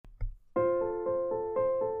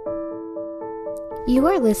You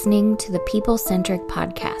are listening to the People-Centric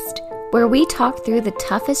Podcast, where we talk through the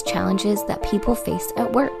toughest challenges that people face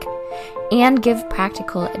at work and give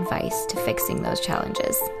practical advice to fixing those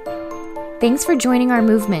challenges. Thanks for joining our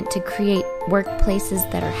movement to create workplaces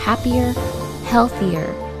that are happier, healthier,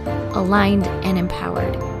 aligned, and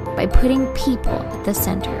empowered by putting people at the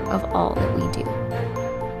center of all that we do.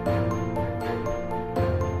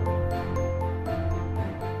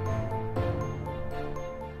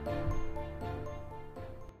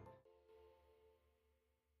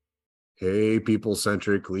 Hey,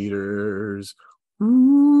 people-centric leaders.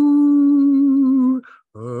 Ooh,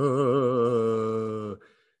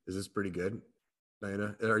 is this pretty good,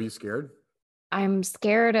 Diana? Are you scared? I'm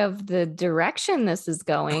scared of the direction this is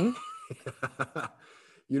going.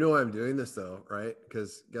 You know why I'm doing this though, right?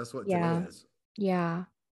 Because guess what today is? Yeah.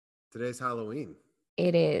 Today's Halloween.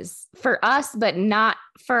 It is for us, but not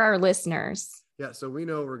for our listeners. Yeah, so we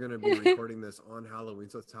know we're going to be recording this on Halloween,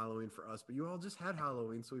 so it's Halloween for us, but you all just had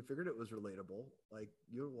Halloween, so we figured it was relatable. Like,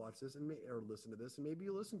 you'll watch this or listen to this, and maybe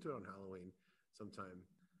you listen to it on Halloween sometime.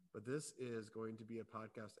 But this is going to be a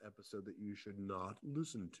podcast episode that you should not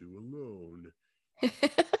listen to alone.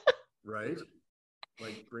 Right?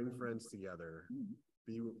 Like, bring friends together.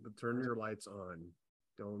 Turn your lights on.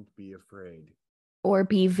 Don't be afraid. Or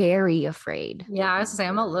be very afraid. Yeah, I was saying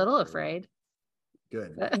I'm a little afraid.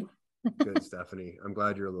 Good. Good, Stephanie. I'm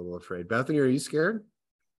glad you're a little afraid. Bethany, are you scared?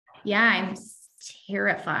 Yeah, I'm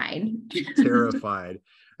terrified. Terrified.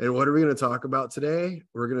 And what are we going to talk about today?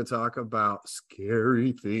 We're going to talk about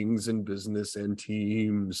scary things in business and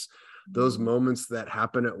teams. Those moments that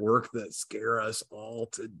happen at work that scare us all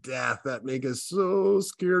to death, that make us so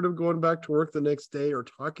scared of going back to work the next day or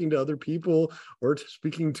talking to other people or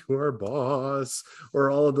speaking to our boss or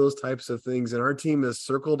all of those types of things. And our team is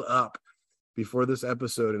circled up before this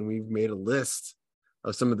episode, and we've made a list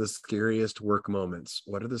of some of the scariest work moments.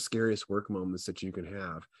 What are the scariest work moments that you can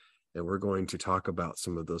have? And we're going to talk about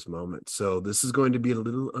some of those moments. So this is going to be a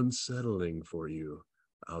little unsettling for you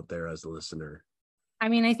out there as a listener. I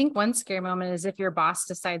mean, I think one scary moment is if your boss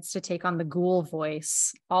decides to take on the ghoul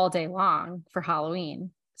voice all day long for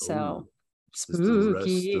Halloween. So spooky. The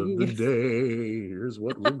rest of the day. Here's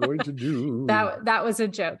what we're going to do. That was a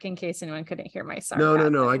joke in case anyone couldn't hear my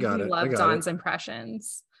sarcasm. No, I got it. I love Don's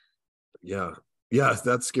impressions. Yeah. Yes,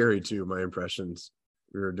 that's scary too, my impressions.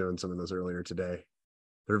 We were doing some of those earlier today.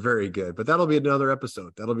 They're very good, but that'll be another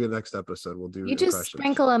episode. That'll be the next episode. We'll do. You just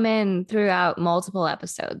sprinkle them in throughout multiple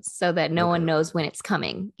episodes so that no one knows when it's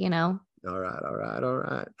coming, you know? All right.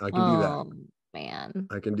 I can do that. Oh, man.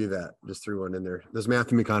 I can do that. Just threw one in there. There's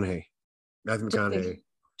Matthew McConaughey.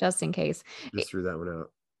 Just in case. Just threw that one out.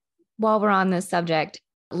 While we're on this subject,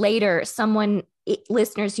 later,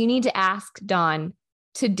 listeners, you need to ask Don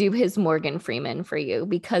to do his Morgan Freeman for you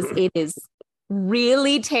because it is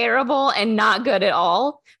really terrible and not good at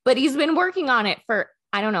all. But he's been working on it for,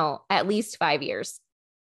 I don't know, at least 5 years.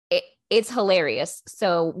 It's hilarious.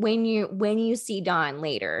 So when you see Don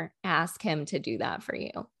later, ask him to do that for you.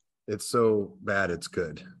 It's so bad, it's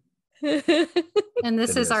good. And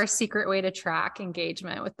this is our secret way to track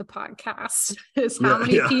engagement with the podcast is how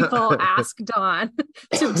many people ask Don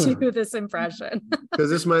to do this impression. Because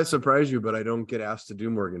this might surprise you, but I don't get asked to do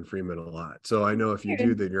Morgan Freeman a lot. So I know if you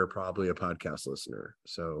do, then you're probably a podcast listener.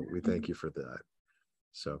 So we thank you for that.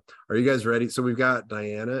 So are you guys ready? So we've got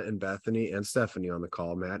Diana and Bethany and Stephanie on the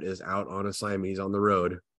call. Matt is out on assignment. He's on the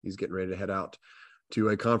road. He's getting ready to head out to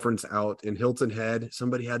a conference out in Hilton Head.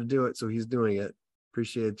 Somebody had to do it, so he's doing it.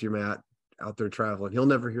 Appreciate you, Matt, out there traveling. He'll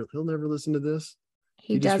never listen to this.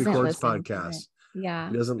 He just records podcasts. Yeah.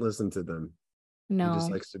 He doesn't listen to them. No. He just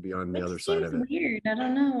likes to be on the other side of it. Weird. I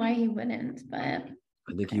don't know why he wouldn't, but I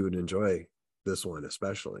think he would enjoy this one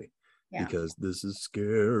especially because this is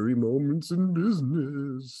scary moments in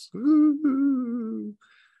business. I'm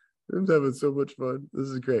having so much fun. This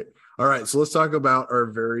is great. All right, so let's talk about our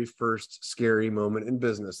very first scary moment in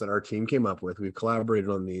business that our team came up with. We've collaborated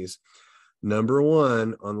on these. Number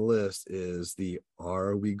one on the list is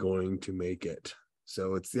are we going to make it?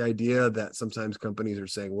 So it's the idea that sometimes companies are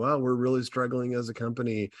saying, well, we're really struggling as a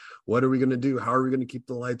company. What are we going to do? How are we going to keep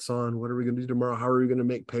the lights on? What are we going to do tomorrow? How are we going to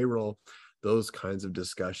make payroll? Those kinds of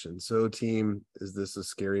discussions. So team, is this a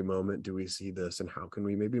scary moment? Do we see this? And how can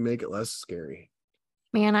we maybe make it less scary?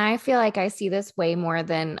 Man, I feel like I see this way more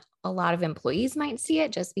than a lot of employees might see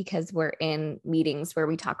it just because we're in meetings where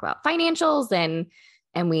we talk about financials and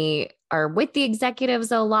we are with the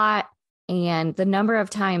executives a lot. And the number of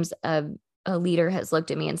times a leader has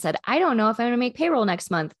looked at me and said, I don't know if I'm going to make payroll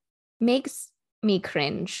next month, makes me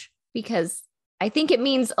cringe because I think it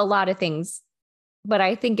means a lot of things, but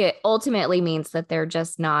I think it ultimately means that they're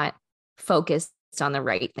just not focused on the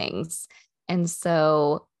right things. And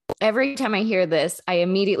so every time I hear this, I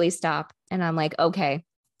immediately stop and I'm like, okay,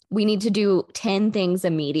 we need to do 10 things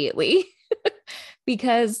immediately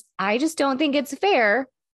because I just don't think it's fair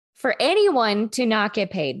for anyone to not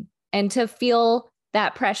get paid and to feel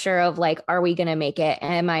that pressure of like, are we going to make it?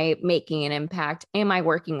 Am I making an impact? Am I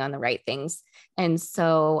working on the right things? And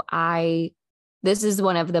so this is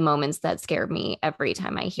one of the moments that scare me every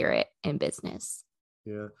time I hear it in business.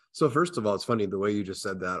 Yeah. So first of all, it's funny the way you just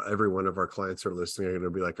said that. Every one of our clients are listening are going to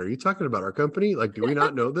be like, are you talking about our company? Like, do we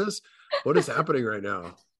not know this? What is happening right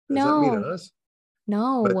now? Does that mean us?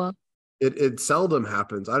 No. But it seldom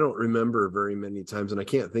happens. I don't remember very many times, and I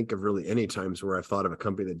can't think of really any times where I've thought of a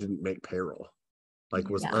company that didn't make payroll, like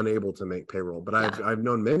was unable to make payroll. But I've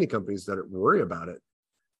known many companies that worry about it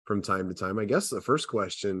from time to time. I guess the first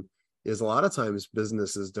question is a lot of times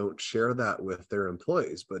businesses don't share that with their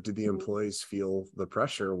employees, but do the employees feel the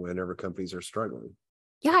pressure whenever companies are struggling?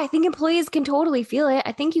 Yeah, I think employees can totally feel it.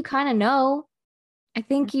 I think you kind of know. I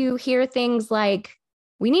think you hear things like,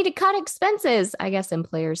 we need to cut expenses. I guess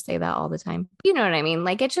employers say that all the time. You know what I mean?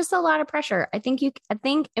 Like, it's just a lot of pressure. I think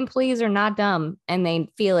employees are not dumb and they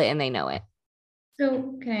feel it and they know it.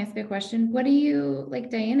 So can I ask a question? What do you,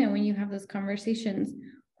 like Diana, when you have those conversations,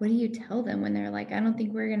 what do you tell them when they're like, I don't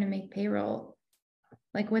think we're going to make payroll?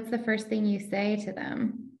 Like, what's the first thing you say to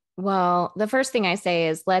them? Well, the first thing I say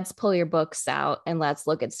is, let's pull your books out and let's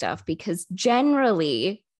look at stuff, because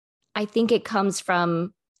generally I think it comes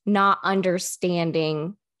from not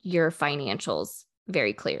understanding your financials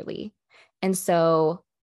very clearly. And so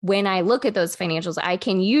when I look at those financials, I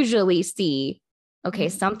can usually see, okay,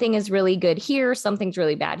 something is really good here, something's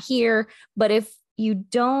really bad here. But if you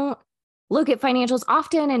don't look at financials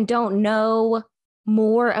often and don't know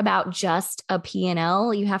more about just a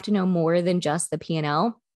P&L, you have to know more than just the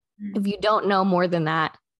P&L. If you don't know more than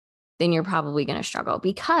that, then you're probably going to struggle,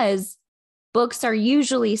 because books are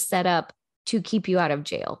usually set up to keep you out of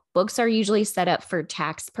jail. Books are usually set up for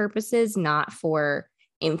tax purposes, not for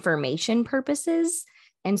information purposes.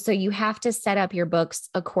 And so you have to set up your books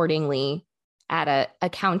accordingly at an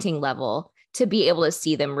accounting level to be able to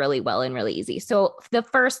see them really well and really easy. So the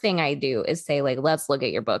first thing I do is say, like, let's look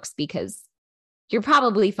at your books, because you're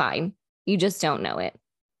probably fine. You just don't know it.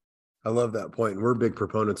 I love that point. We're big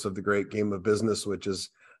proponents of the great game of business, which is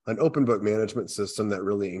an open book management system that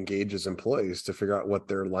really engages employees to figure out what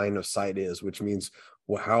their line of sight is, which means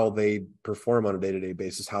how they perform on a day-to-day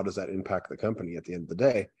basis. How does that impact the company at the end of the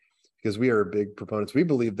day? Because we are big proponents. We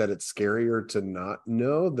believe that it's scarier to not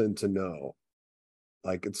know than to know.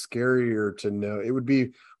 Like, it's scarier to know. It would be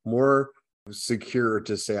more secure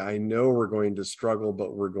to say, I know we're going to struggle,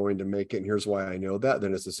 but we're going to make it. And here's why I know that.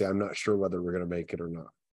 Than it's to say, I'm not sure whether we're going to make it or not.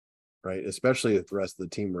 Right? Especially if the rest of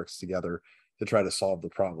the team works together to try to solve the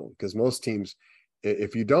problem. Because most teams,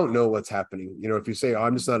 if you don't know what's happening, if you say, oh,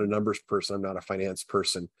 I'm just not a numbers person, I'm not a finance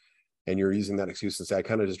person, and you're using that excuse to say, I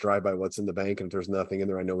kind of just drive by what's in the bank, and if there's nothing in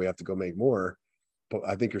there, I know we have to go make more. But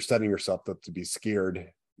I think you're setting yourself up to be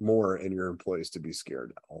scared more, and your employees to be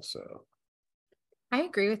scared also. I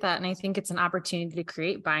agree with that. And I think it's an opportunity to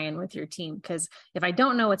create buy-in with your team. Because if I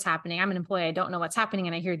don't know what's happening, I'm an employee, I don't know what's happening,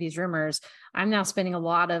 and I hear these rumors, I'm now spending a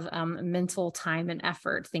lot of mental time and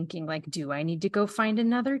effort thinking, like, do I need to go find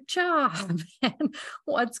another job? And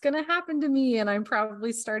what's going to happen to me? And I'm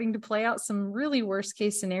probably starting to play out some really worst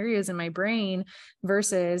case scenarios in my brain,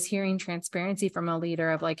 versus hearing transparency from a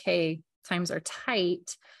leader of like, hey, times are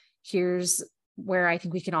tight. Here's where I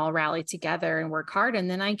think we can all rally together and work hard. And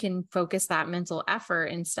then I can focus that mental effort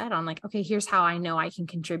instead on like, okay, here's how I know I can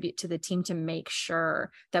contribute to the team to make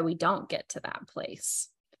sure that we don't get to that place.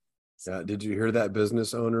 Yeah. Did you hear that,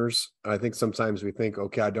 business owners? I think sometimes we think,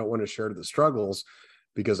 okay, I don't want to share the struggles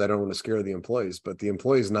because I don't want to scare the employees, but the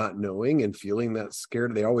employees not knowing and feeling that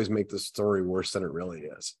scared, they always make the story worse than it really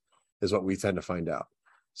is what we tend to find out.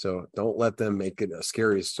 So don't let them make it a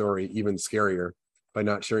scary story even scarier by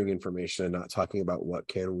not sharing information and not talking about what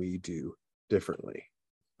can we do differently.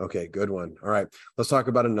 Okay, good one. All right, let's talk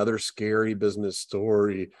about another scary business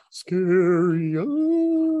story. Scary.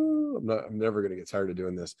 Oh, I'm never going to get tired of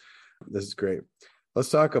doing this. This is great. Let's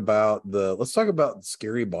talk about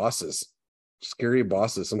scary bosses. Scary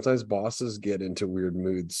bosses. Sometimes bosses get into weird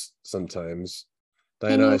moods sometimes.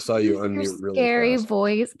 Diana, I saw you unmute really scary fast.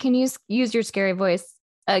 Voice. Can you use your scary voice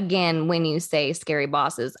again when you say scary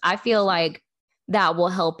bosses? I feel like that will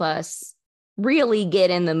help us really get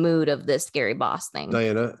in the mood of this scary boss thing.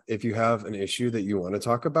 Diana, if you have an issue that you want to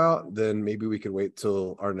talk about, then maybe we could wait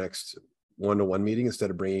till our next one-to-one meeting instead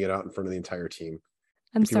of bringing it out in front of the entire team.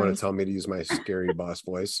 If you want to tell me to use my scary boss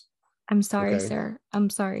voice. I'm sorry, sir. I'm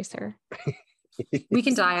sorry, sir. We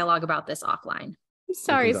can dialogue about this offline. I'm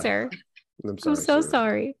sorry, die. sir. I'm sorry, I'm so sir.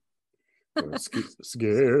 sorry.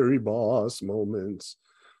 Scary boss moments.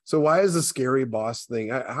 So why is the scary boss thing?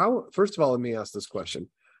 How, first of all, let me ask this question.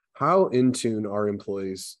 How in tune are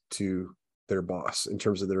employees to their boss in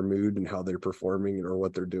terms of their mood and how they're performing or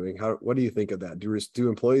what they're doing? What do you think of that? Do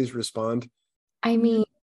employees respond? I mean,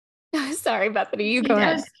 sorry, Bethany, you go I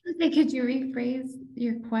ahead. was gonna say, could you rephrase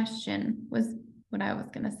your question? Was what I was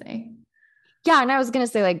gonna say. Yeah, and I was gonna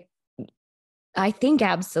say, like, I think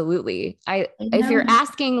absolutely. If you're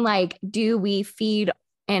asking, like, do we feed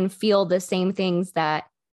and feel the same things that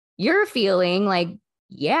you're feeling? Like,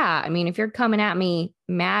 yeah. I mean, if you're coming at me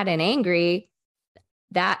mad and angry,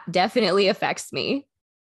 that definitely affects me.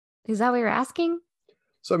 Is that what you're asking?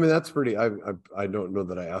 So, I mean, that's pretty, I don't know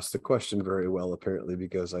that I asked the question very well, apparently,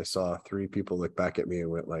 because I saw 3 people look back at me and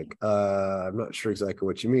went like, I'm not sure exactly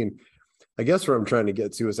what you mean. I guess what I'm trying to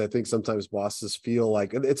get to is I think sometimes bosses feel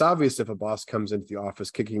like it's obvious if a boss comes into the office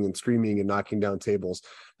kicking and screaming and knocking down tables,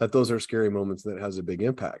 that those are scary moments and that has a big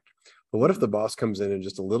impact. But what if the boss comes in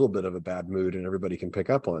just a little bit of a bad mood and everybody can pick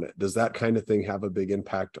up on it? Does that kind of thing have a big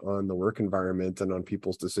impact on the work environment and on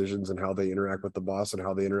people's decisions and how they interact with the boss and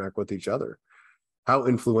how they interact with each other? How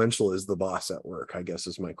influential is the boss at work, I guess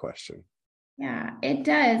is my question. Yeah, it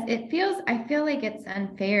does. I feel like it's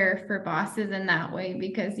unfair for bosses in that way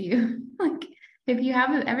because you like, if you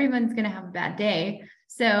have, everyone's going to have a bad day.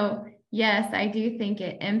 So yes, I do think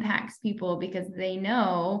it impacts people because they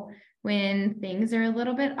know when things are a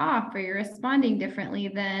little bit off or you're responding differently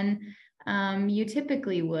than you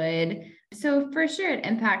typically would. So for sure it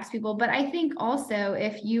impacts people. But I think also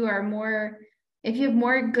if you have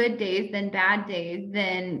more good days than bad days,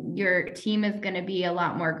 then your team is going to be a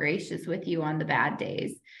lot more gracious with you on the bad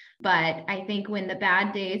days. But I think when the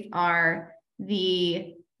bad days are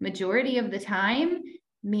the majority of the time,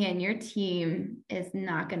 man, your team is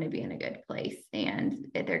not going to be in a good place and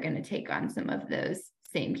they're going to take on some of those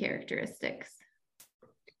same characteristics.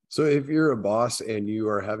 So if you're a boss and you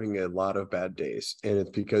are having a lot of bad days and it's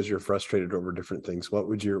because you're frustrated over different things, what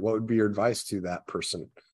would be your advice to that person?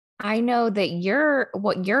 I know that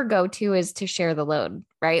what your go-to is to share the load,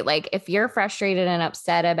 right? Like if you're frustrated and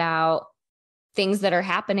upset about things that are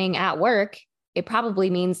happening at work, it probably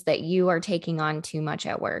means that you are taking on too much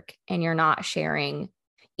at work and you're not sharing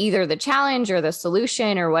either the challenge or the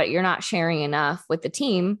solution or what you're not sharing enough with the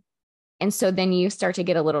team. And so then you start to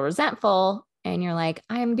get a little resentful and you're like,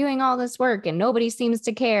 I'm doing all this work and nobody seems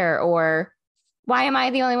to care. Or why am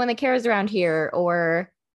I the only one that cares around here?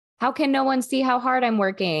 Or how can no one see how hard I'm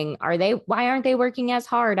working? Why aren't they working as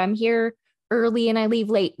hard? I'm here early and I leave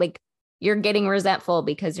late. Like you're getting resentful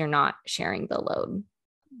because you're not sharing the load.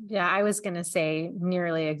 Yeah, I was going to say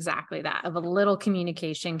nearly exactly that. Of a little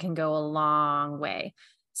communication can go a long way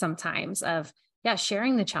sometimes of,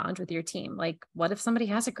 sharing the challenge with your team. Like, what if somebody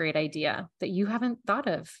has a great idea that you haven't thought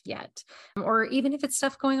of yet? Or even if it's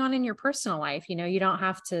stuff going on in your personal life, you don't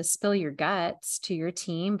have to spill your guts to your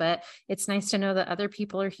team, but it's nice to know that other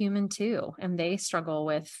people are human too, and they struggle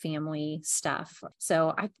with family stuff.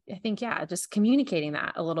 So I think, just communicating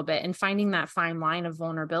that a little bit and finding that fine line of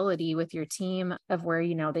vulnerability with your team of where,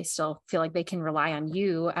 they still feel like they can rely on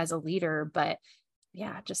you as a leader, but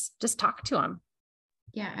just talk to them.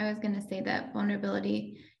 Yeah, I was going to say that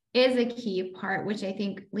vulnerability is a key part, which I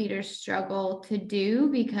think leaders struggle to do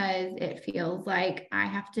because it feels like I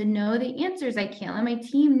have to know the answers. I can't let my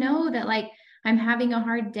team know that like I'm having a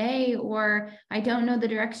hard day or I don't know the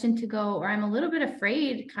direction to go or I'm a little bit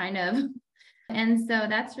afraid kind of. And so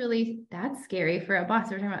that's scary for a boss.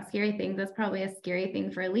 We're talking about scary things. That's probably a scary thing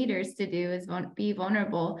for leaders to do is be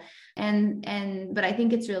vulnerable. But I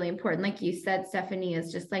think it's really important. Like you said, Stephanie, is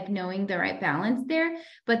just like knowing the right balance there.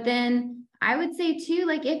 But then I would say too,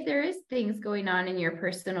 like if there is things going on in your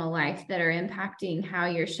personal life that are impacting how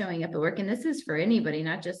you're showing up at work, and this is for anybody,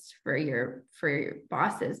 not just for your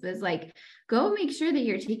bosses, but it's like, go make sure that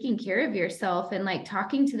you're taking care of yourself and like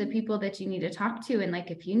talking to the people that you need to talk to. And like,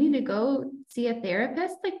 if you need to go see a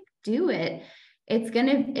therapist, like do it. It's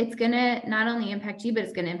gonna not only impact you, but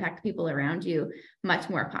it's gonna impact people around you much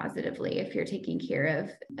more positively if you're taking care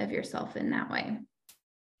of yourself in that way.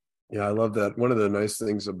 Yeah, I love that. One of the nice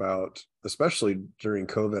things about, especially during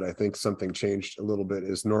COVID, I think something changed a little bit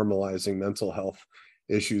is normalizing mental health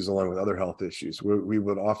issues along with other health issues. We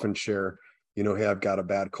would often share, hey, I've got a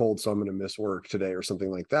bad cold, so I'm going to miss work today or something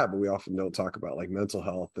like that. But we often don't talk about like mental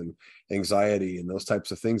health and anxiety and those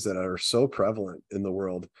types of things that are so prevalent in the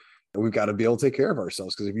world. And we've got to be able to take care of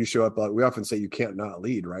ourselves because if you show up, we often say you can't not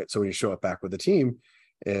lead, right? So when you show up back with a team,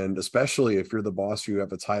 and especially if you're the boss, you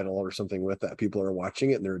have a title or something with that, people are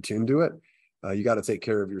watching it and they're attuned to it. You got to take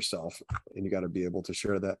care of yourself, and you got to be able to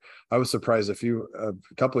share that. I was surprised a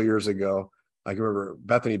couple of years ago. I can remember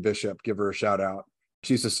Bethany Bishop, give her a shout out.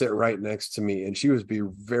 She used to sit right next to me, and she would be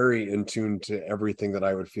very in tune to everything that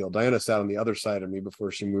I would feel. Diana sat on the other side of me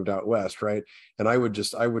before she moved out west, right? And I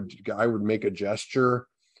would make a gesture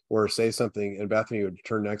or say something, and Bethany would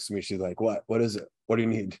turn next to me. She's like, "What? What is it? What do you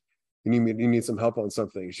need? You need some help on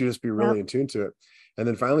something." She'd just be really in tune to it. And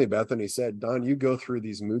then finally, Bethany said, "Don, you go through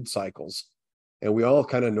these mood cycles, and we all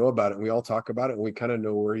kind of know about it. And we all talk about it, and we kind of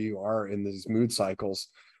know where you are in these mood cycles."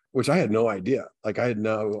 Which I had no idea. Like I had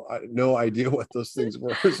no idea what those things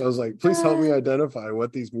were. So I was like, please help me identify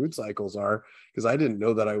what these mood cycles are, because I didn't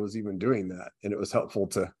know that I was even doing that. And it was helpful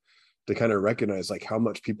to kind of recognize like how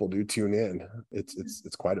much people do tune in. It's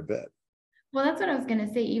quite a bit. Well, that's what I was going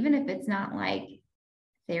to say. Even if it's not like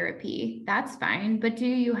therapy, that's fine. But do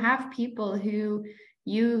you have people who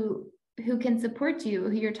can support you,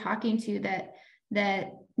 who you're talking to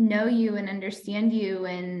that know you and understand you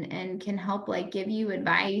and can help like give you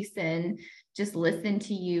advice and just listen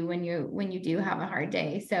to you when you do have a hard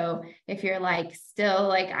day? So if you're like still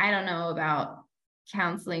like, I don't know about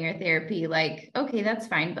counseling or therapy, like, okay, that's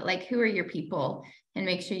fine. But like, who are your people, and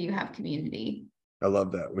make sure you have community. I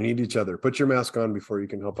love that. We need each other. Put your mask on before you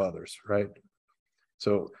can help others, right?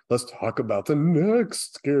 So let's talk about the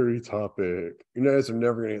next scary topic. You guys are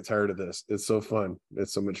never going to get tired of this. It's so fun.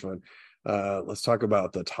 It's so much fun. Let's talk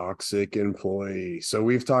about the toxic employee. So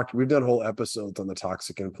we've done whole episodes on the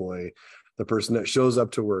toxic employee, the person that shows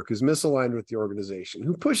up to work, who's misaligned with the organization,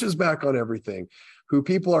 who pushes back on everything, who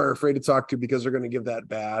people are afraid to talk to because they're going to give they're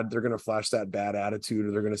going to flash that bad attitude,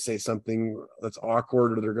 or they're going to say something that's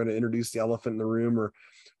awkward, or they're going to introduce the elephant in the room, or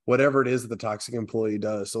whatever it is that the toxic employee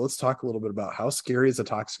does. So let's talk a little bit about how scary is a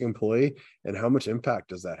toxic employee and how much impact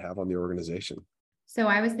does that have on the organization? So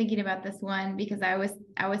I was thinking about this one because I was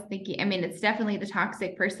thinking, I mean, it's definitely the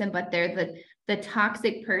toxic person, but they're the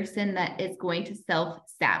toxic person that is going to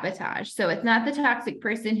self-sabotage. So it's not the toxic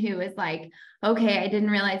person who is like, okay, I didn't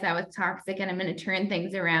realize I was toxic and I'm going to turn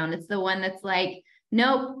things around. It's the one that's like,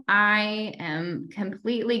 nope, I am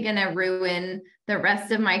completely going to ruin the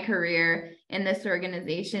rest of my career in this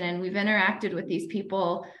organization. And we've interacted with these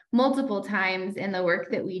people multiple times in the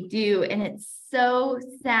work that we do. And it's so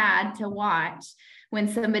sad to watch when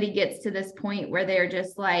somebody gets to this point where they're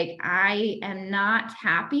just like, I am not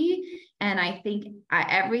happy. And I think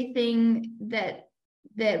everything that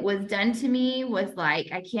was done to me was like,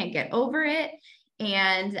 I can't get over it.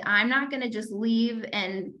 And I'm not going to just leave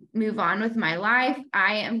and move on with my life.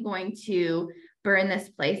 I am going to burn this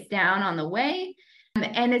place down on the way.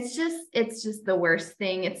 And it's just the worst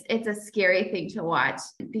thing. It's a scary thing to watch,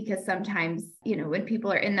 because sometimes, when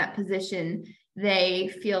people are in that position, they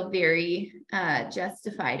feel very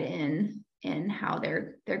justified in how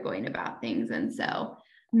they're going about things. And so,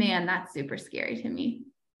 man, that's super scary to me.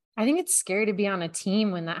 I think it's scary to be on a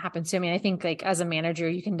team when that happens to me. I think like as a manager,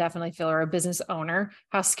 you can definitely feel, or a business owner,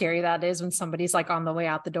 how scary that is when somebody's like on the way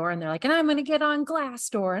out the door and they're like, and I'm going to get on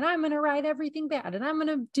Glassdoor and I'm going to write everything bad and I'm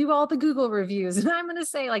going to do all the Google reviews and I'm going to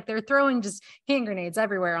say, like, they're throwing just hand grenades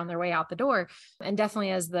everywhere on their way out the door. And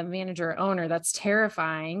definitely as the manager or owner, that's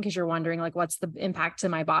terrifying, because you're wondering like, what's the impact to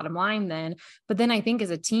my bottom line then? But then I think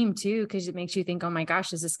as a team too, because it makes you think, oh my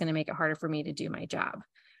gosh, is this going to make it harder for me to do my job?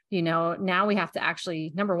 Now we have to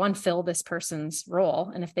actually, number one, fill this person's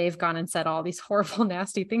role. And if they've gone and said all these horrible,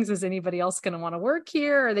 nasty things, is anybody else going to want to work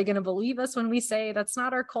here? Are they going to believe us when we say that's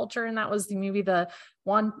not our culture? And that was maybe the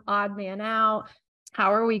one odd man out.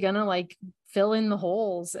 How are we going to like fill in the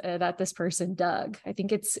holes that this person dug? I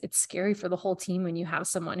think it's scary for the whole team when you have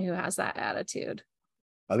someone who has that attitude.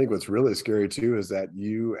 I think what's really scary too is that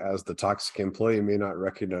you, as the toxic employee, may not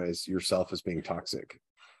recognize yourself as being toxic.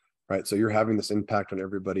 Right. So you're having this impact on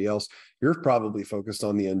everybody else. You're probably focused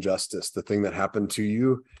on the injustice, the thing that happened to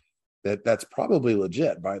you, that's probably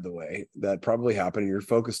legit, by the way, that probably happened. You're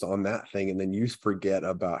focused on that thing. And then you forget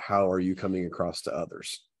about how are you coming across to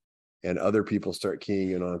others, and other people start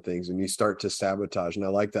keying in on things, and you start to sabotage. And I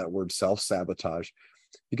like that word, self-sabotage,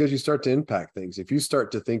 because you start to impact things. If you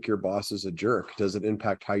start to think your boss is a jerk, does it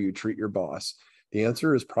impact how you treat your boss? The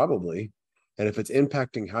answer is probably. And if it's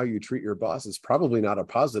impacting how you treat your boss, it's probably not a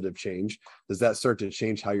positive change. Does that start to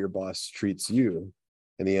change how your boss treats you?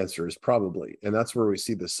 And the answer is probably. And that's where we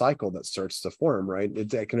see the cycle that starts to form, right?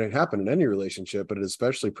 It can happen in any relationship, but it is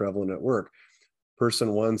especially prevalent at work.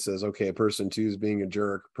 Person one says, okay, person two is being a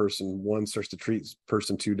jerk. Person one starts to treat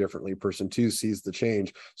person two differently. Person two sees the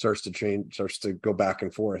change, starts to go back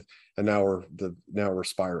and forth. And now we're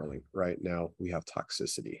spiraling, right? Now we have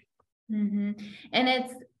toxicity. Mm-hmm. And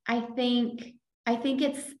I think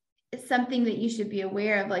something that you should be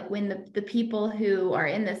aware of, like when the people who are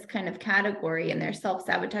in this kind of category and they're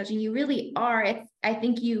self-sabotaging, you really are. I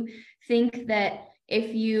think you think that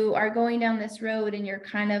if you are going down this road and you're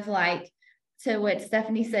kind of like, to what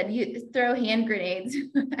Stephanie said, you throw hand grenades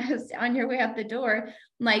on your way out the door.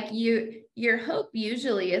 Like your hope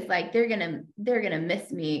usually is like, they're going to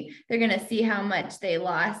miss me. They're going to see how much they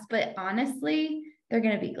lost. But honestly, they're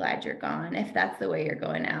going to be glad you're gone if that's the way you're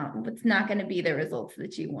going out. It's not going to be the results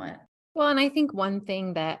that you want. Well, and I think one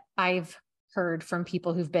thing that I've heard from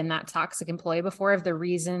people who've been that toxic employee before,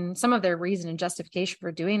 some of their reason and justification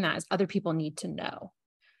for doing that is other people need to know.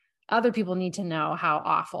 Other people need to know how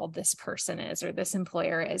awful this person is or this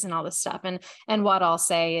employer is and all this stuff. And what I'll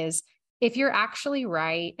say is, if you're actually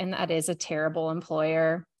right, and that is a terrible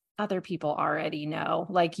employer, other people already know.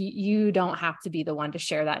 Like you don't have to be the one to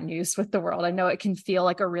share that news with the world. I know it can feel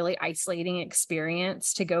like a really isolating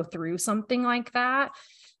experience to go through something like that,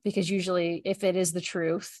 because usually if it is the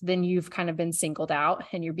truth, then you've kind of been singled out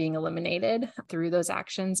and you're being eliminated through those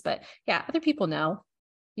actions. But yeah, other people know.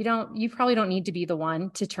 You probably don't need to be the one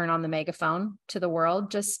to turn on the megaphone to the world.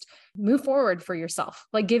 Just move forward for yourself.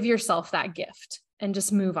 Like give yourself that gift and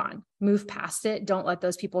just move on, move past it. Don't let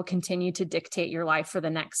those people continue to dictate your life for the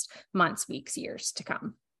next months, weeks, years to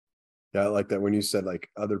come. Yeah, I like that when you said like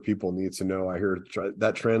other people need to know. I hear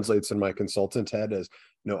that translates in my consultant head as,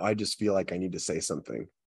 no, I just feel like I need to say something.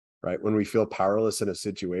 Right? When we feel powerless in a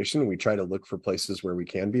situation, we try to look for places where we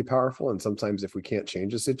can be powerful. And sometimes if we can't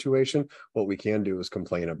change a situation, what we can do is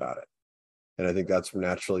complain about it. And I think that's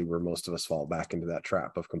naturally where most of us fall back into that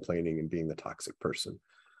trap of complaining and being the toxic person.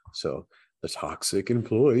 So the toxic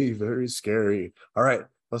employee, very scary. All right,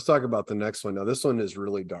 let's talk about the next one. Now, this one is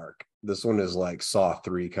really dark. This one is like Saw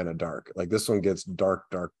 3 kind of dark. Like this one gets dark,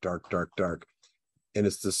 dark, dark, dark, dark. And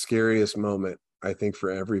it's the scariest moment, I think, for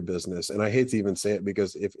every business. And I hate to even say it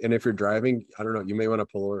because if you're driving, I don't know, you may want to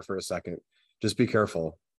pull over for a second. Just be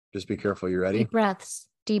careful. Just be careful. You ready? Deep breaths.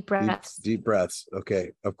 Deep breaths. Deep breaths.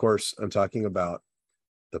 Okay. Of course, I'm talking about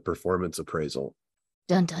the performance appraisal.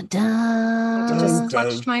 Dun, dun, dun. Just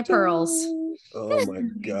clutched my pearls. Oh my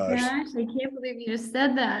gosh. I can't believe you just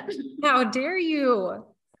said that. How dare you?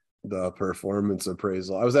 The performance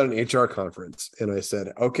appraisal. I was at an HR conference and I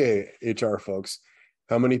said, okay, HR folks,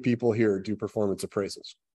 how many people here do performance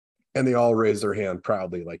appraisals? And they all raised their hand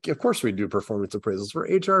proudly, like, of course we do performance appraisals for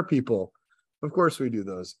HR people. Of course we do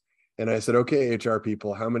those. And I said, okay, HR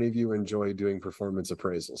people, how many of you enjoy doing performance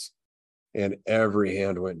appraisals? And every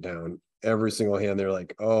hand went down. Every single hand, they're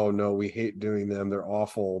like, oh no, we hate doing them. They're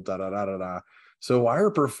awful, da, da, da, da, da. So why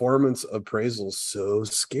are performance appraisals so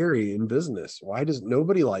scary in business? Why does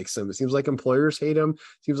nobody likes them? It seems like employers hate them.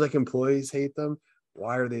 It seems like employees hate them.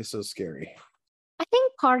 Why are they so scary? I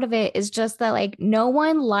think part of it is just that like no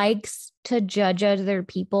one likes to judge other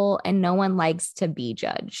people and no one likes to be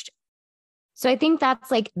judged. So I think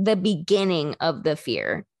that's like the beginning of the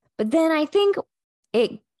fear. But then I think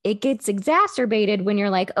it gets exacerbated when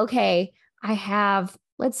you're like, okay,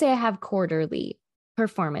 let's say I have quarterly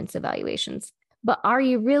performance evaluations, but are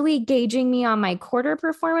you really gauging me on my quarter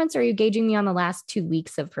performance? Or are you gauging me on the last 2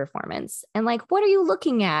 weeks of performance? And like, what are you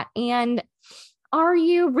looking at? And are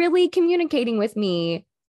you really communicating with me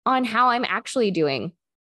on how I'm actually doing?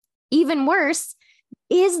 Even worse,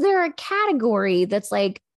 is there a category that's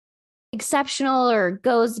like exceptional or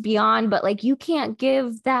goes beyond, but like you can't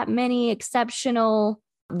give that many exceptional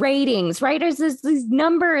ratings, right? There's these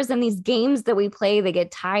numbers and these games that we play that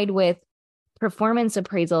get tied with performance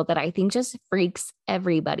appraisal that I think just freaks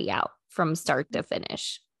everybody out from start to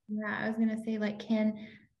finish. Yeah, I was gonna say,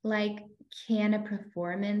 can a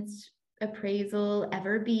performance appraisal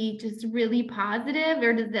ever be just really positive,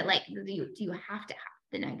 or does it do you have to have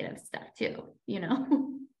the negative stuff too?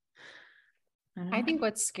 I think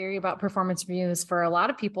what's scary about performance reviews for a lot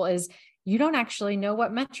of people is you don't actually know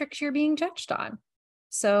what metrics you're being judged on.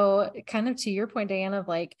 So kind of to your point, Diana, of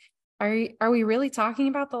like, are we really talking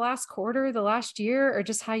about the last quarter, the last year, or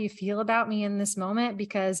just how you feel about me in this moment?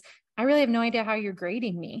 Because I really have no idea how you're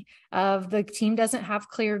grading me. The team doesn't have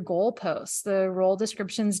clear goalposts. The role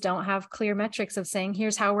descriptions don't have clear metrics of saying,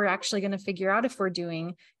 here's how we're actually going to figure out if we're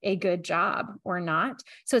doing a good job or not.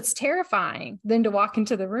 So it's terrifying then to walk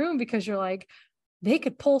into the room because you're like, they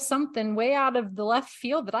could pull something way out of the left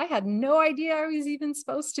field that I had no idea I was even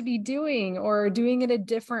supposed to be doing, or doing it a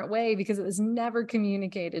different way because it was never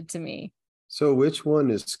communicated to me. So which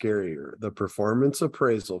one is scarier, the performance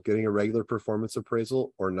appraisal, getting a regular performance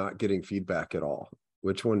appraisal, or not getting feedback at all?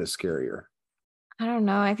 Which one is scarier? I don't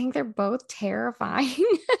know. I think they're both terrifying.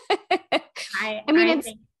 I was going to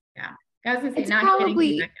say not getting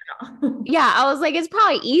feedback at all. Yeah, I was like, it's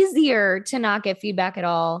probably easier to not get feedback at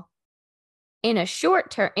all in the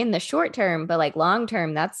short term, but like long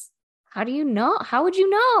term, how do you know? How would you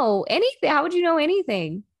know anything? How would you know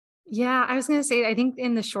anything? Yeah, I was going to say, I think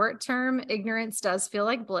in the short term, ignorance does feel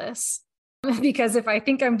like bliss. Because if I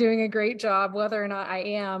think I'm doing a great job, whether or not I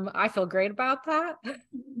am, I feel great about that.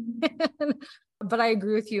 But I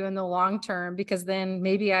agree with you in the long term, because then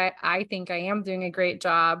maybe I think I am doing a great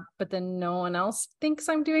job, but then no one else thinks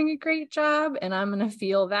I'm doing a great job, and I'm going to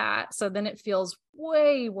feel that. So then it feels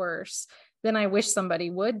way worse. Then I wish somebody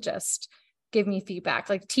would just give me feedback,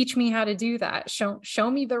 like teach me how to do that. Show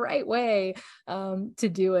me the right way to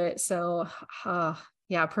do it. So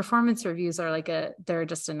yeah, performance reviews are they're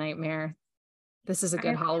just a nightmare. This is a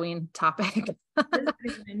good Halloween topic.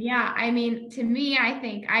 Yeah. I mean, to me, I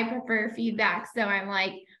think I prefer feedback. So I'm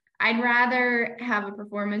like, I'd rather have a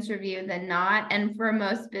performance review than not. And for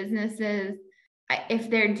most businesses, if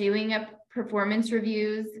they're doing a performance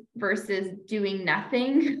reviews versus doing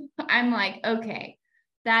nothing, I'm like, okay,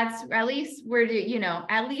 that's at least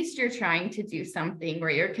at least you're trying to do something where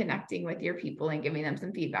you're connecting with your people and giving them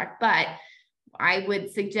some feedback. But I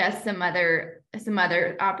would suggest some other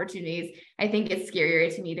opportunities. I think it's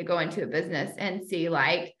scarier to me to go into a business and see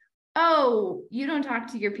like, oh, you don't talk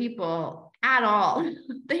to your people at all.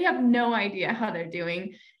 They have no idea how they're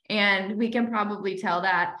doing. And we can probably tell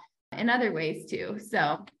that in other ways too.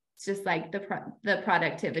 So it's just like the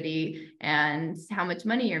productivity and how much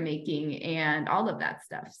money you're making and all of that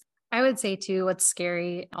stuff. I would say too, what's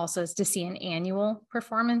scary also is to see an annual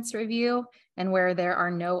performance review and where there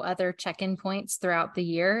are no other check-in points throughout the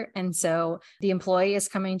year. And so the employee is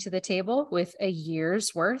coming to the table with a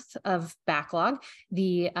year's worth of backlog.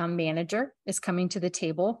 The manager is coming to the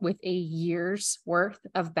table with a year's worth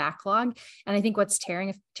of backlog. And I think what's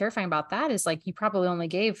terrifying about that is like, you probably only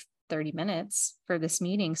gave 30 minutes for this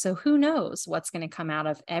meeting. So who knows what's going to come out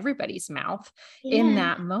of everybody's mouth in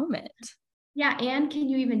that moment. Yeah. And can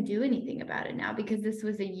you even do anything about it now? Because this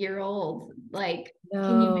was a year old. Like,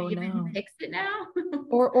 can you even fix it now?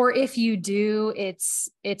 or if you do, it's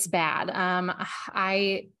bad.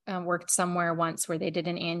 I worked somewhere once where they did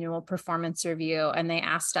an annual performance review, and they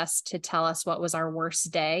asked us to tell us what was our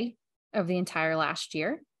worst day of the entire last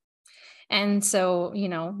year. And so,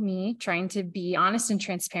 me trying to be honest and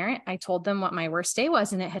transparent, I told them what my worst day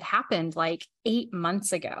was, and it had happened like 8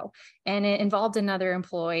 months ago, and it involved another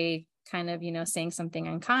employee kind of, saying something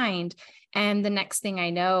unkind. And the next thing I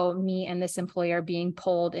know, me and this employee are being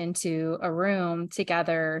pulled into a room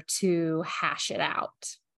together to hash it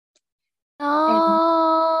out.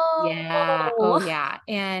 Oh, yeah. Oh yeah.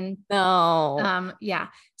 And no. Yeah.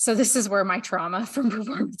 So this is where my trauma from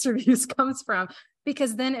performance reviews comes from,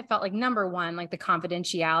 because then it felt like, number one, like the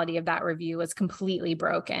confidentiality of that review was completely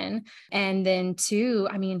broken. And then two,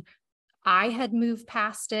 I mean, I had moved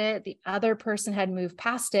past it. The other person had moved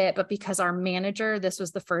past it, but because our manager, this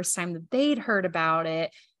was the first time that they'd heard about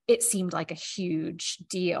it, it seemed like a huge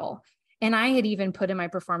deal. And I had even put in my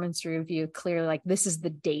performance review clearly, like, this is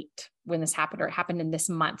the date when this happened, or it happened in this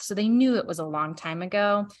month. So they knew it was a long time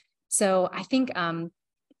ago. So I think,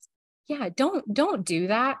 yeah, don't do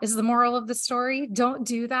that is the moral of the story. Don't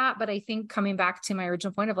do that. But I think coming back to my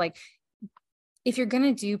original point of like, if you're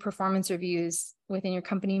going to do performance reviews within your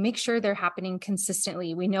company, make sure they're happening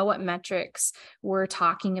consistently. We know what metrics we're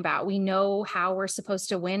talking about. We know how we're supposed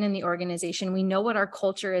to win in the organization. We know what our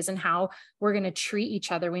culture is and how we're going to treat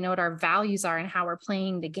each other. We know what our values are and how we're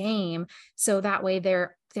playing the game. So that way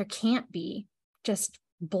there can't be just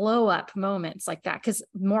blow up moments like that. Because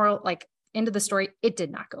end of the story, it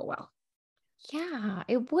did not go well. Yeah,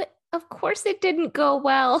 it would. Of course it didn't go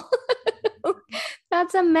well.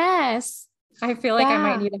 That's a mess. I feel like I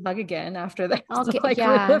might need a hug again after that. We'll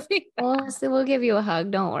give you a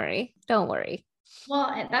hug. Don't worry.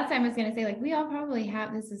 Well, that's what I was going to say, like, we all probably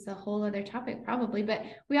have, this is a whole other topic probably, but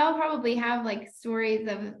we all probably have like stories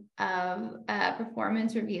of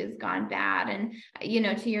performance reviews gone bad. And,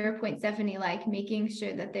 to your point, Stephanie, like making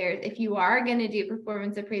sure that if you are going to do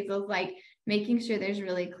performance appraisals, like making sure there's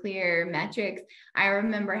really clear metrics. I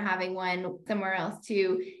remember having one somewhere else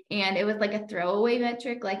too, and it was like a throwaway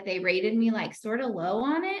metric. Like they rated me like sort of low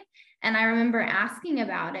on it. And I remember asking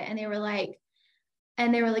about it, and they were like,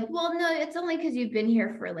 well, no, it's only because you've been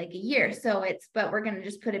here for like a year. So but we're going to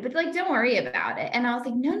just put it, but like, don't worry about it. And I was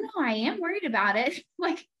like, no, I am worried about it.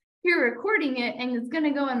 Like you're recording it and it's going to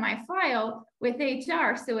go in my file with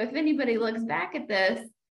HR. So if anybody looks back at this,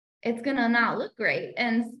 it's going to not look great.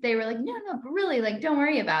 And they were like, no, but really, like, don't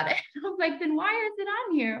worry about it. I was like, then why is it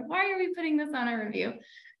on here? Why are we putting this on a review?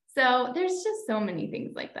 So there's just so many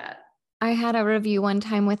things like that. I had a review one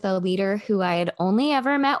time with a leader who I had only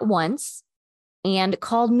ever met once and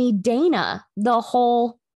called me Dana the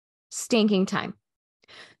whole stinking time.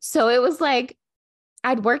 So it was like,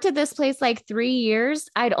 I'd worked at this place like 3 years.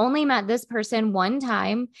 I'd only met this person one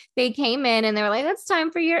time. They came in and they were like, it's time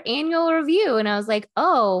for your annual review. And I was like,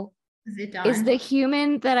 oh, is the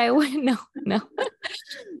human that I would no.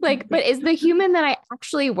 Like, but is the human that I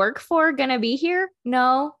actually work for going to be here?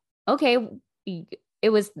 No. Okay. It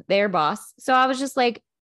was their boss. So I was just like,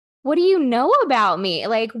 what do you know about me?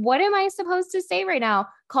 Like, what am I supposed to say right now?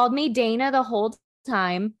 Called me Dana the whole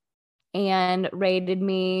time and rated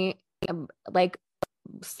me like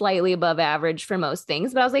slightly above average for most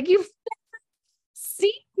things. But I was like, you've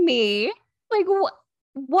seen me. Like,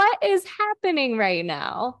 what is happening right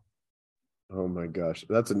now? Oh my gosh.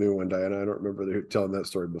 That's a new one, Diana. I don't remember telling that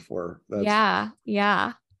story before. Yeah.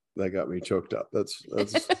 That got me choked up. That's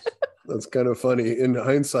that's kind of funny. In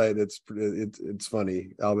hindsight, it's funny.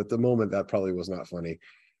 At the moment, that probably was not funny.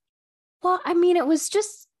 Well, I mean, it was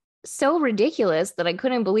just so ridiculous that I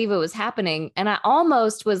couldn't believe it was happening. And I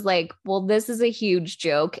almost was like, well, this is a huge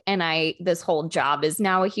joke. And this whole job is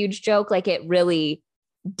now a huge joke. Like, it really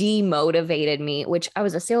demotivated me, which I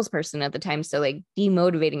was a salesperson at the time. So like,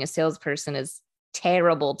 demotivating a salesperson is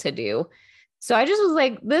terrible to do. So I just was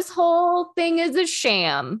like, this whole thing is a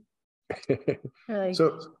sham. Like,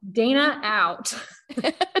 so Dana out.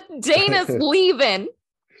 Dana's leaving.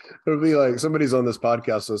 It would be like somebody's on this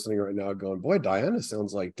podcast listening right now going, boy, Diana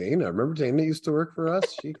sounds like Dana. Remember Dana used to work for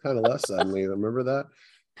us? She kind of left suddenly. Remember that?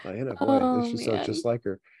 Diana, boy, she sounds just like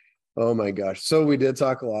her. Oh my gosh. So we did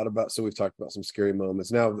talk a lot about, so we've talked about some scary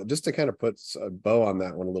moments. Now, just to kind of put a bow on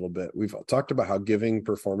that one a little bit, we've talked about how giving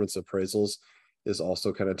performance appraisals is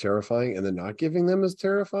also kind of terrifying, and then not giving them is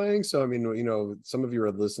terrifying. So, I mean, you know, some of you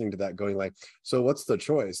are listening to that going like, so what's the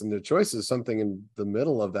choice? And the choice is something in the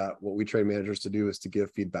middle of that. What we train managers to do is to give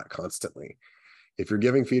feedback constantly. If you're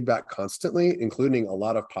giving feedback constantly, including a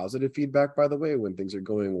lot of positive feedback, by the way, when things are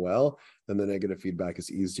going well, then the negative feedback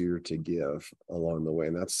is easier to give along the way.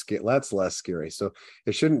 And that's less scary. So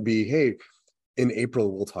it shouldn't be, hey, in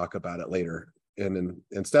April, we'll talk about it later. And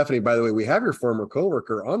Stephanie, by the way, we have your former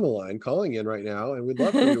coworker on the line calling in right now, and we'd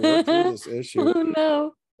love for you to work through this issue. Oh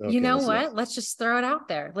no. Okay, you know what? Let's just throw it out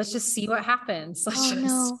there. Let's just see what happens.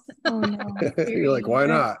 No. You're like, why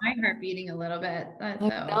not? My heart beating a little bit.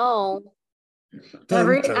 No.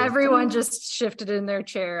 Everyone just shifted in their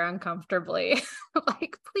chair uncomfortably.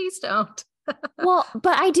 Like, please don't. Well,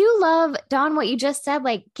 but I do love, Dawn, what you just said,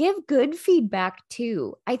 like, give good feedback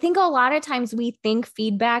too. I think a lot of times we think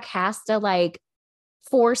feedback has to like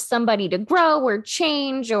force somebody to grow or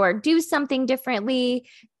change or do something differently.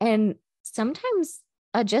 And sometimes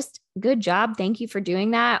just good job. Thank you for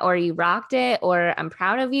doing that. Or you rocked it, or I'm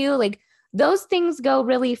proud of you. Like, those things go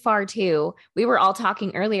really far too. We were all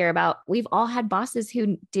talking earlier about, we've all had bosses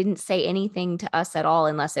who didn't say anything to us at all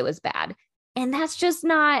unless it was bad. And that's just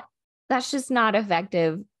not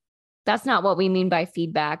effective. That's not what we mean by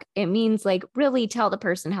feedback. It means like really tell the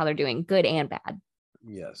person how they're doing, good and bad.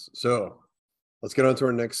 Yes. So let's get on to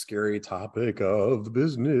our next scary topic of the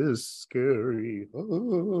business. Scary.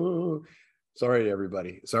 Oh. Sorry,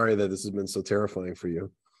 everybody. Sorry that this has been so terrifying for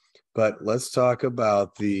you. But let's talk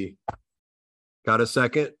about got a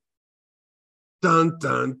second? Dun,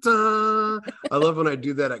 dun, dun. I love when I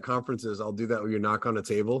do that at conferences. I'll do that when you knock on a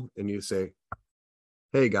table and you say,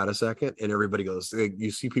 hey, got a second? And everybody goes, you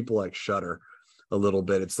see people like shudder a little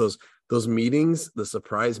bit. It's those meetings, the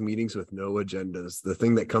surprise meetings with no agendas, the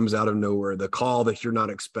thing that comes out of nowhere, the call that you're not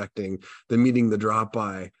expecting, the meeting, the drop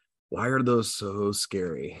by. Why are those so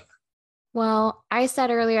scary? Well, I said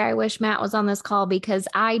earlier, I wish Matt was on this call because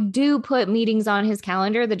I do put meetings on his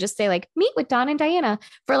calendar that just say like, meet with Dawn and Diana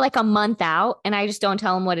for like a month out. And I just don't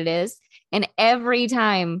tell him what it is. And every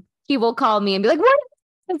time he will call me and be like, what?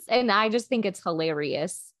 And I just think it's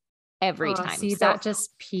hilarious every time. See, that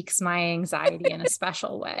just piques my anxiety in a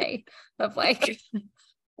special way of like,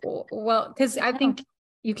 well, because I think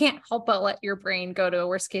you can't help but let your brain go to a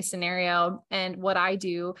worst case scenario. And what I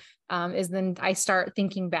do is then I start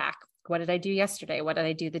thinking back. What did I do yesterday? What did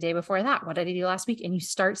I do the day before that? What did I do last week? And you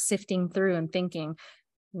start sifting through and thinking,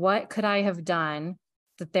 what could I have done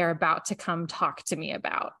that they're about to come talk to me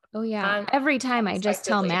about? Oh yeah. Every time I just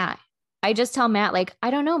tell Matt, like, I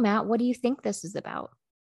don't know, Matt, what do you think this is about?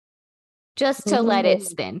 Just to let it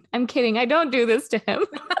spin. I'm kidding. I don't do this to him.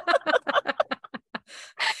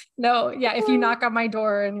 No. Yeah. If you knock on my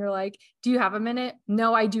door and you're like, do you have a minute?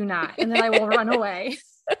 No, I do not. And then I will run away.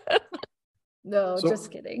 No,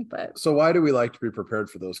 just kidding. But so why do we like to be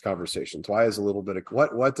prepared for those conversations? Why is a little bit of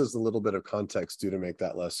what does a little bit of context do to make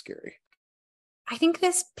that less scary? I think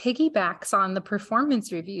this piggybacks on the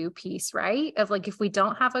performance review piece, right? Of like, if we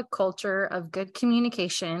don't have a culture of good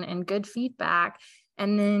communication and good feedback,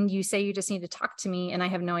 and then you say you just need to talk to me and I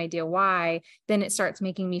have no idea why, then it starts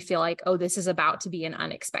making me feel like, oh, this is about to be an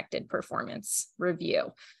unexpected performance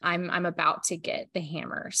review. I'm about to get the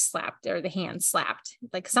hammer slapped or the hand slapped.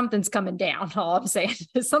 Like something's coming down. All I'm saying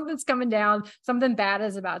is something's coming down. Something bad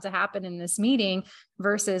is about to happen in this meeting,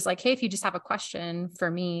 versus like, hey, if you just have a question for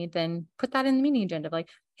me, then put that in the meeting agenda. Like,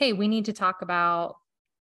 hey, we need to talk about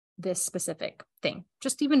this specific thing.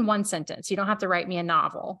 Just even one sentence. You don't have to write me a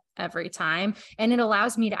novel every time. And it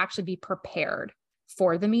allows me to actually be prepared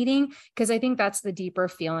for the meeting. Because I think that's the deeper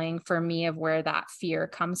feeling for me of where that fear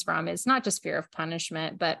comes from. It's not just fear of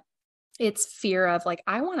punishment, but it's fear of like,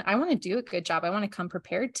 I want to do a good job. I want to come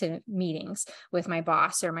prepared to meetings with my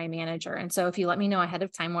boss or my manager. And so if you let me know ahead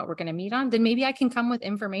of time what we're going to meet on, then maybe I can come with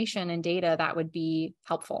information and data that would be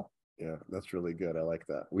helpful. Yeah, that's really good. I like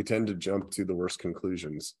that. We tend to jump to the worst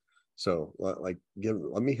conclusions. So like,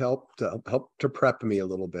 let me help to prep me a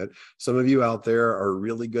little bit. Some of you out there are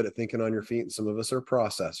really good at thinking on your feet. And some of us are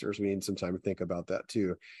processors. We need some time to think about that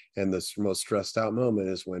too. And the most stressed out moment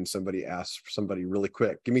is when somebody asks somebody really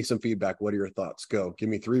quick, give me some feedback. What are your thoughts? Go. Give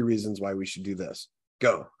me 3 reasons why we should do this.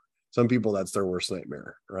 Go. Some people, that's their worst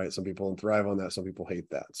nightmare, right? Some people thrive on that. Some people hate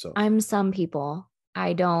that. So I'm some people.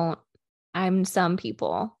 I'm some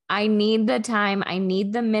people. I need the time. I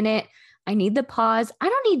need the minute. I need the pause. I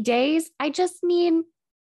don't need days. I just need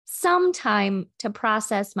some time to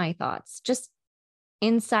process my thoughts, just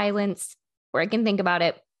in silence where I can think about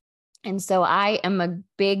it. And so I am a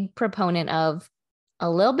big proponent of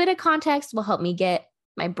a little bit of context will help me get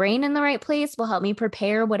my brain in the right place, will help me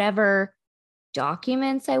prepare whatever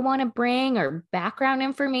documents I want to bring or background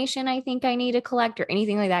information I think I need to collect or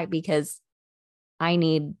anything like that, because I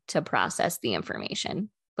need to process the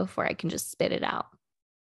information before I can just spit it out.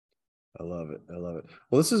 I love it. I love it.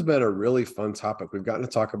 Well, this has been a really fun topic. We've gotten to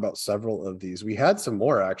talk about several of these. We had some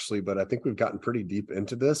more actually, but I think we've gotten pretty deep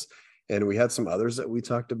into this. And we had some others that we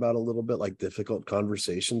talked about a little bit, like difficult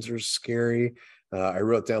conversations are scary. I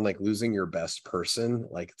wrote down like losing your best person,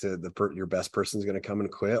 like your best person is going to come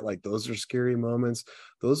and quit. Like those are scary moments.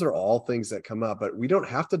 Those are all things that come up, but we don't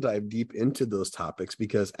have to dive deep into those topics,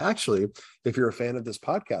 because actually, if you're a fan of this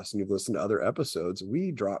podcast and you've listened to other episodes,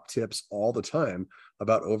 we drop tips all the time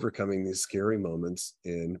about overcoming these scary moments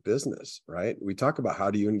in business, right? We talk about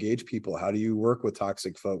how do you engage people? How do you work with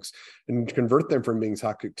toxic folks and convert them from being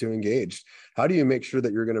toxic to engaged? How do you make sure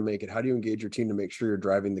that you're going to make it? How do you engage your team to make sure you're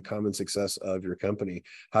driving the common success of your company?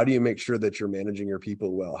 How do you make sure that you're managing your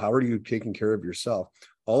people well? How are you taking care of yourself?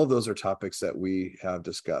 All of those are topics that we have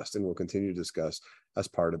discussed and will continue to discuss as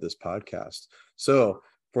part of this podcast. So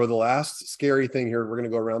for the last scary thing here, we're going to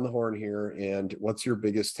go around the horn here. And what's your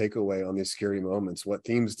biggest takeaway on these scary moments? What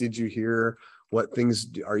themes did you hear? What things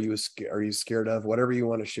are you scared of? Whatever you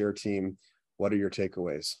want to share, team. What are your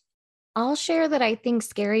takeaways? I'll share that I think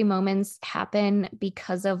scary moments happen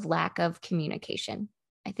because of lack of communication.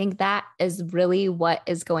 I think that is really what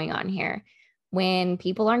is going on here. When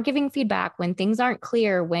people aren't giving feedback, when things aren't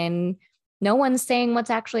clear, when no one's saying what's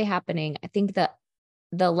actually happening, I think that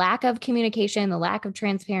the lack of communication, the lack of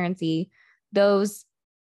transparency, those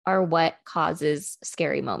are what causes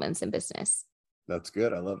scary moments in business. That's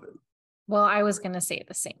good. I love it. Well, I was going to say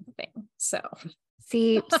the same thing. So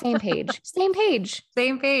see, same page.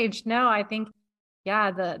 No, I think,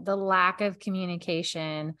 yeah, the lack of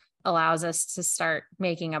communication allows us to start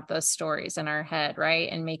making up those stories in our head, right?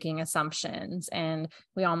 And making assumptions. And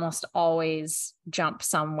we almost always jump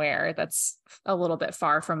somewhere that's a little bit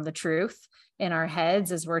far from the truth in our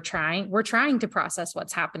heads as we're trying to process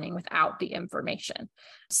what's happening without the information.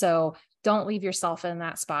 So don't leave yourself in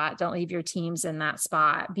that spot. Don't leave your teams in that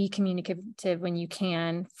spot. Be communicative when you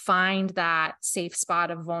can. Find that safe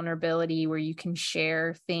spot of vulnerability where you can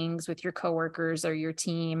share things with your coworkers or your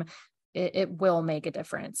team. It will make a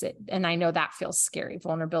difference. And I know that feels scary.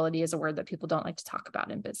 Vulnerability is a word that people don't like to talk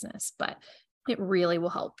about in business, but it really will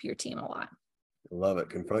help your team a lot. I love it.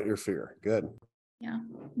 Confront your fear. Good. Yeah.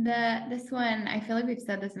 This one, I feel like we've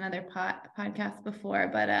said this in other podcasts before,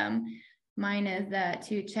 but mine is that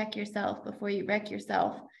to check yourself before you wreck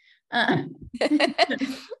yourself.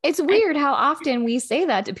 It's weird how often we say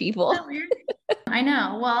that to people. I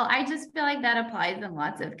know. Well, I just feel like that applies in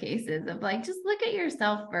lots of cases of like, just look at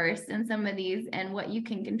yourself first in some of these and what you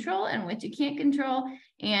can control and what you can't control.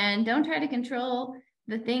 And don't try to control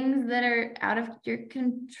the things that are out of your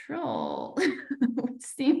control, which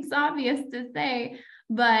seems obvious to say,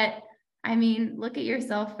 but I mean, look at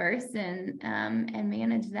yourself first and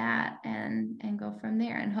manage that and go from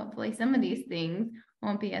there. And hopefully some of these things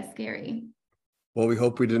won't be as scary. Well, we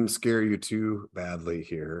hope we didn't scare you too badly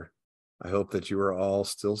here. I hope that you are all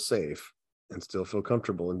still safe and still feel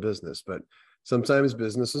comfortable in business. But Sometimes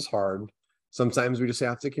business is hard. Sometimes we just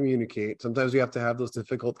have to communicate. Sometimes we have to have those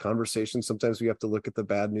difficult conversations. Sometimes we have to look at the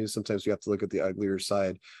bad news. Sometimes we have to look at the uglier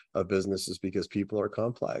side of businesses because people are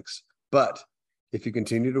complex. But if you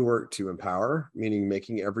continue to work to empower, meaning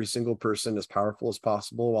making every single person as powerful as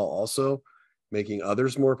possible while also making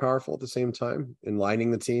others more powerful at the same time,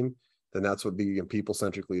 enlightening the team, then that's what being a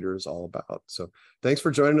people-centric leader is all about. So thanks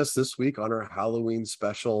for joining us this week on our Halloween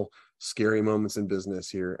special, Scary Moments in Business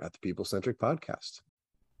here at the People-Centric Podcast.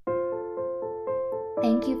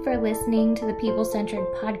 Thank you for listening to the People-Centered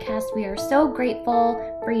Podcast. We are so grateful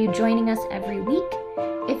for you joining us every week.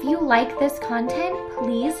 If you like this content,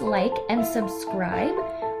 please like and subscribe.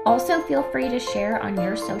 Also, feel free to share on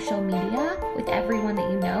your social media with everyone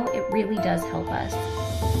that you know. It really does help us.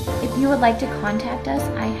 If you would like to contact us,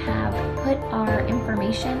 I have put our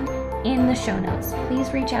information in the show notes.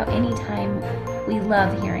 Please reach out anytime. We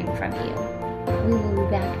love hearing from you. We will be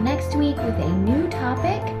back next week with a new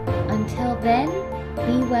topic. Until then,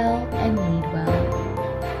 be well and lead well.